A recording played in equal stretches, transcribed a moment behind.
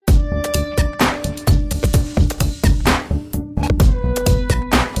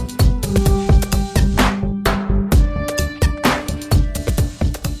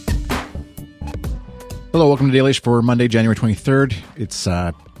welcome to Daily for Monday, January 23rd. It's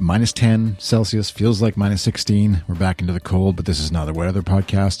minus 10 Celsius, feels like minus 16. We're back into the cold, but this is not the weather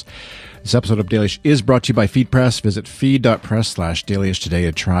podcast. This episode of Daily is brought to you by FeedPress. Visit feed.press/dailyish today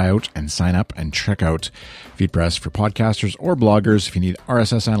to try out and sign up and check out FeedPress for podcasters or bloggers. If you need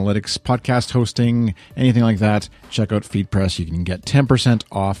RSS analytics, podcast hosting, anything like that, check out FeedPress. You can get 10%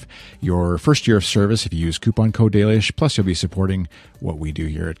 off your first year of service if you use coupon code Dailyish. Plus, you'll be supporting what we do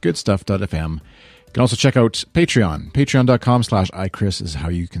here at goodstuff.fm. You can also check out Patreon. Patreon.com/iChris is how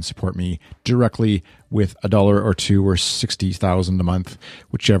you can support me directly with $1 or $2 or 60,000 a month,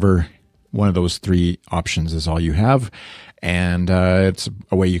 whichever one of those three options is all you have. And it's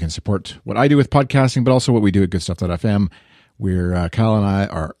a way you can support what I do with podcasting, but also what we do at goodstuff.fm. Kyle and I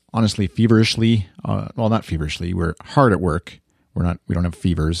are honestly feverishly, not feverishly, we're hard at work. We don't have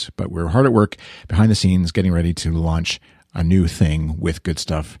fevers, but we're hard at work behind the scenes getting ready to launch a new thing with Good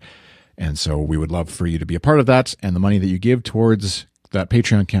Stuff. And so we would love for you to be a part of that. And the money that you give towards that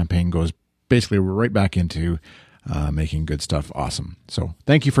Patreon campaign goes basically right back into making Good Stuff awesome. So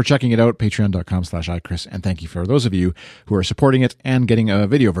thank you for checking it out, patreon.com/iChris. And thank you for those of you who are supporting it and getting a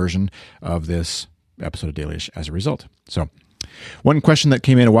video version of this episode of Dailyish as a result. So one question that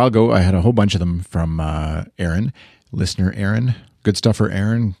came in a while ago, I had a whole bunch of them from Aaron, listener Aaron. Good Stuff for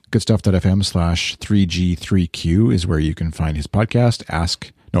Aaron, goodstuff.fm/3G3Q is where you can find his podcast,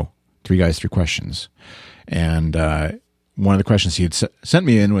 Three Guys, Three Questions. And one of the questions he had sent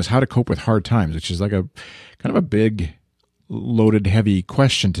me in was how to cope with hard times, which is like a kind of a big, loaded, heavy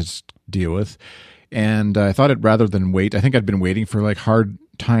question to deal with. And I thought rather than wait, I think I'd been waiting for like hard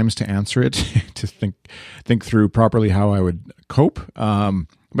times to answer it, to think through properly how I would cope. But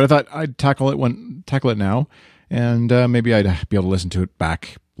I thought I'd tackle it now, and maybe I'd be able to listen to it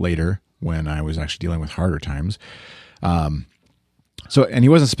back later when I was actually dealing with harder times. And he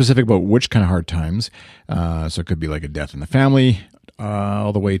wasn't specific about which kind of hard times. So it could be like a death in the family,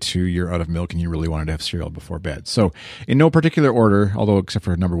 all the way to you're out of milk and you really wanted to have cereal before bed. So in no particular order, although except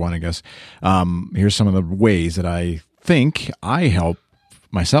for number one, I guess, here's some of the ways that I think I help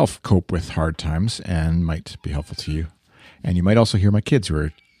myself cope with hard times and might be helpful to you. And you might also hear my kids who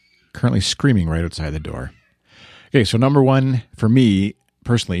are currently screaming right outside the door. Okay, so number one for me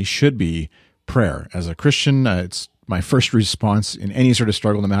personally should be prayer. As a Christian, it's my first response in any sort of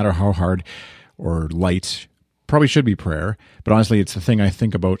struggle, no matter how hard or light, probably should be prayer. But honestly, it's the thing I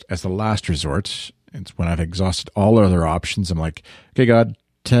think about as the last resort. It's when I've exhausted all other options. I'm like, okay, God,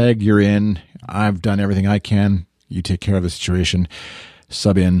 tag, you're in. I've done everything I can. You take care of the situation.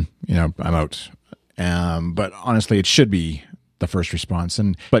 Sub in, I'm out. But honestly, it should be the first response.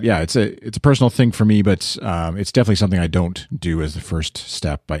 But yeah, it's a personal thing for me, but it's definitely something I don't do as the first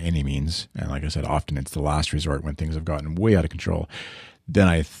step by any means. And like I said, often it's the last resort when things have gotten way out of control. Then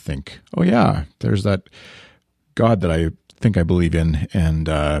I think, oh yeah, there's that God that I think I believe in and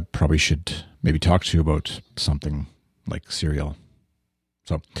probably should maybe talk to you about something like cereal.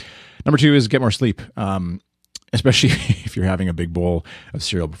 So number two is get more sleep. Especially if you're having a big bowl of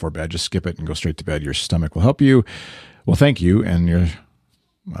cereal before bed, just skip it and go straight to bed. Your stomach will help you. Well, thank you. And your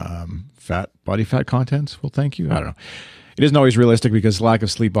body fat content will thank you. I don't know. It isn't always realistic because lack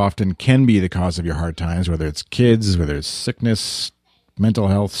of sleep often can be the cause of your hard times, whether it's kids, whether it's sickness, mental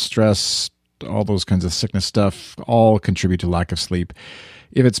health, stress, all those kinds of sickness stuff, all contribute to lack of sleep.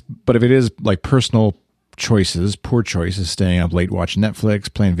 But if it is like personal choices, poor choices, staying up late watching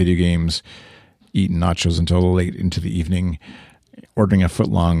Netflix, playing video games, eating nachos until late into the evening, ordering a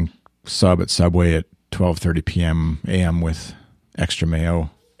foot-long sub at Subway at 12:30 a.m. with extra mayo,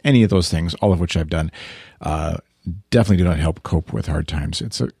 any of those things, all of which I've done, definitely do not help cope with hard times.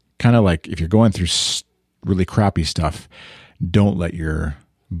 It's kind of like if you're going through really crappy stuff, don't let your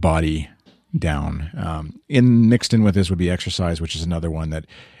body down. Mixed in with this would be exercise, which is another one that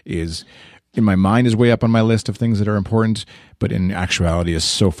is, in my mind, is way up on my list of things that are important, but in actuality is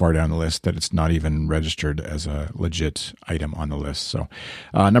so far down the list that it's not even registered as a legit item on the list. So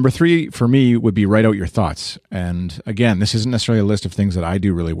number three for me would be write out your thoughts. And again, this isn't necessarily a list of things that I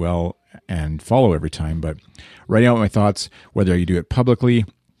do really well and follow every time, but writing out my thoughts, whether you do it publicly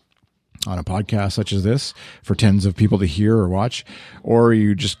on a podcast such as this for tens of people to hear or watch, or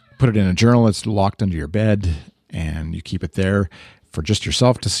you just put it in a journal that's locked under your bed and you keep it there for just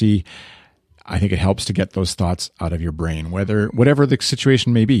yourself to see. I think it helps to get those thoughts out of your brain, whatever the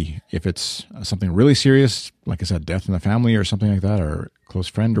situation may be. If it's something really serious, like I said, death in the family or something like that, or a close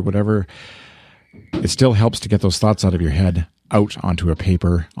friend or whatever, it still helps to get those thoughts out of your head, out onto a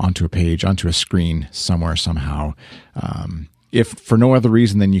paper, onto a page, onto a screen, somewhere, somehow. if for no other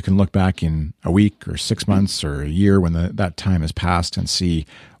reason than you can look back in a week or 6 months or a year when that time has passed and see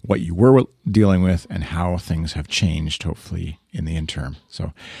what you were dealing with and how things have changed, hopefully, in the interim.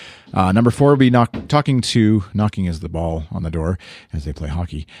 So number 4 will be knocking is the ball on the door as they play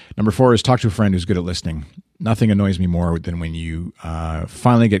hockey. Number 4 is talk to a friend who's good at listening. Nothing annoys me more than when you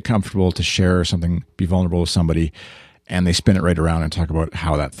finally get comfortable to share something, be vulnerable with somebody, and they spin it right around and talk about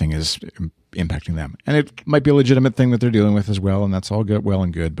how that thing is impacting them. And it might be a legitimate thing that they're dealing with as well, and that's all good, well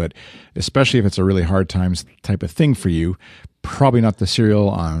and good, but especially if it's a really hard times type of thing for you, probably not the serial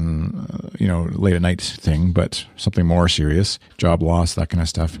on, late at night thing, but something more serious, job loss, that kind of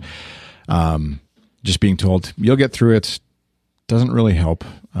stuff. Just being told you'll get through it doesn't really help.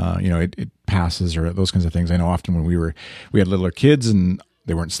 It passes, or those kinds of things. I know often when we had littler kids and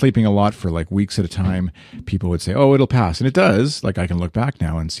they weren't sleeping a lot for like weeks at a time, people would say, oh, it'll pass. And it does. Like, I can look back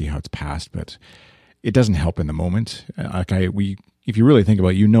now and see how it's passed, but it doesn't help in the moment. If you really think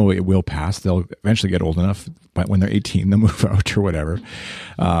about it, it will pass. They'll eventually get old enough, but when they're 18, they'll move out or whatever.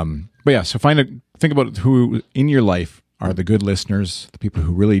 But yeah, so think about who in your life are the good listeners, the people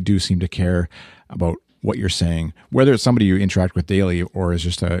who really do seem to care about what you're saying, whether it's somebody you interact with daily or is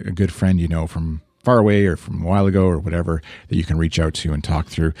just a good friend from far away or from a while ago or whatever that you can reach out to and talk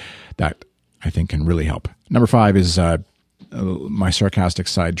through. That I think can really help. Number 5 is my sarcastic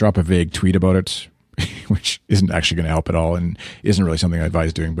side. Drop a vague tweet about it, which isn't actually going to help at all and isn't really something I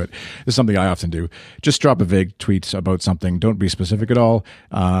advise doing, but it's something I often do. Just drop a vague tweet about something. Don't be specific at all.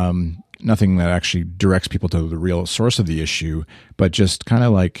 Nothing that actually directs people to the real source of the issue, but just kind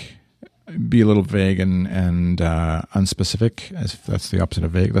of like be a little vague and unspecific, as if that's the opposite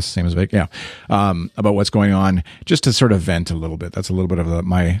of vague. That's the same as vague. Yeah. About what's going on, just to sort of vent a little bit. That's a little bit of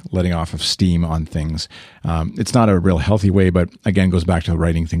my letting off of steam on things. It's not a real healthy way, but again, goes back to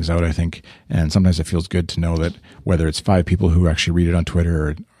writing things out, I think. And sometimes it feels good to know that whether it's 5 people who actually read it on Twitter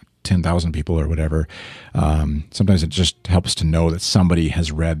or 10,000 people or whatever, sometimes it just helps to know that somebody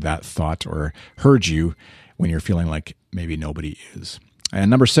has read that thought or heard you when you're feeling like maybe nobody is. And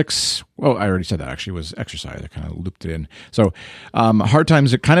number 6, well, I already said that actually, was exercise. I kind of looped it in. So hard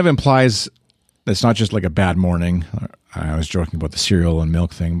times, it kind of implies it's not just like a bad morning. I was joking about the cereal and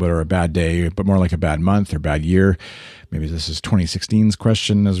milk thing, or a bad day, but more like a bad month or bad year. Maybe this is 2016's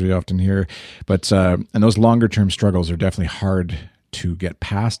question, as we often hear. But and those longer term struggles are definitely hard to get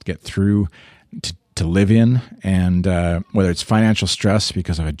past, get through, to live in, and whether it's financial stress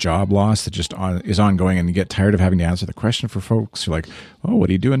because of a job loss that just is ongoing, and you get tired of having to answer the question for folks who are like, oh, what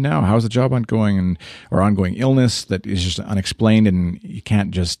are you doing now? How's the job ongoing? Or ongoing illness that is just unexplained, and you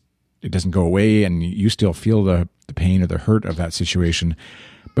can't it doesn't go away, and you still feel the pain or the hurt of that situation,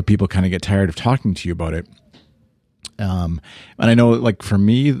 but people kind of get tired of talking to you about it. And I know, like, for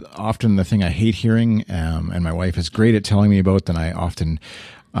me, often the thing I hate hearing, and my wife is great at telling me about, then I often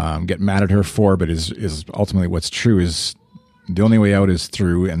get mad at her for, but is ultimately what's true, is the only way out is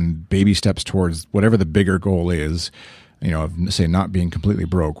through, and baby steps towards whatever the bigger goal is, say not being completely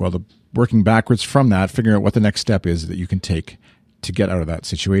broke. Well, working backwards from that, figuring out what the next step is that you can take to get out of that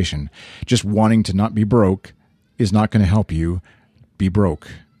situation. Just wanting to not be broke is not going to help you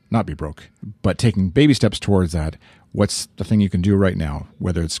not be broke, but taking baby steps towards that. What's the thing you can do right now,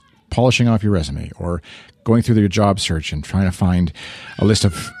 whether it's polishing off your resume or going through your job search and trying to find a list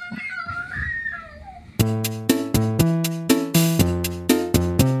of...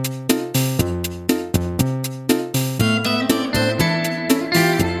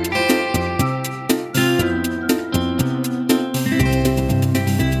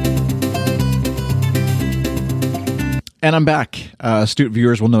 And I'm back. Astute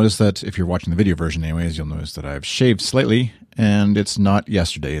viewers will notice that, if you're watching the video version anyways, you'll notice that I've shaved slightly, and it's not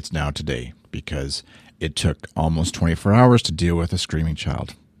yesterday, it's now today, because it took almost 24 hours to deal with a screaming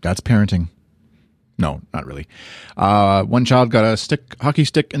child. That's parenting. No, not really. One child got a hockey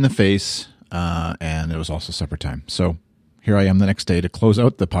stick in the face, and it was also supper time. So here I am the next day to close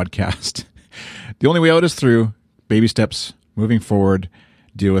out the podcast. The only way out is through baby steps, moving forward.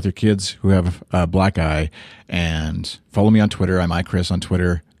 Deal with your kids who have a black eye, and follow me on Twitter. I'm iChris on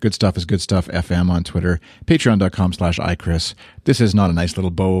Twitter. Good Stuff is Good Stuff FM on Twitter. Patreon.com/iChris. This is not a nice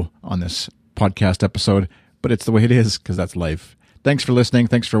little bow on this podcast episode, but it's the way it is, because that's life. Thanks for listening.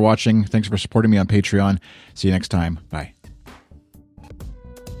 Thanks for watching. Thanks for supporting me on Patreon. See you next time. Bye.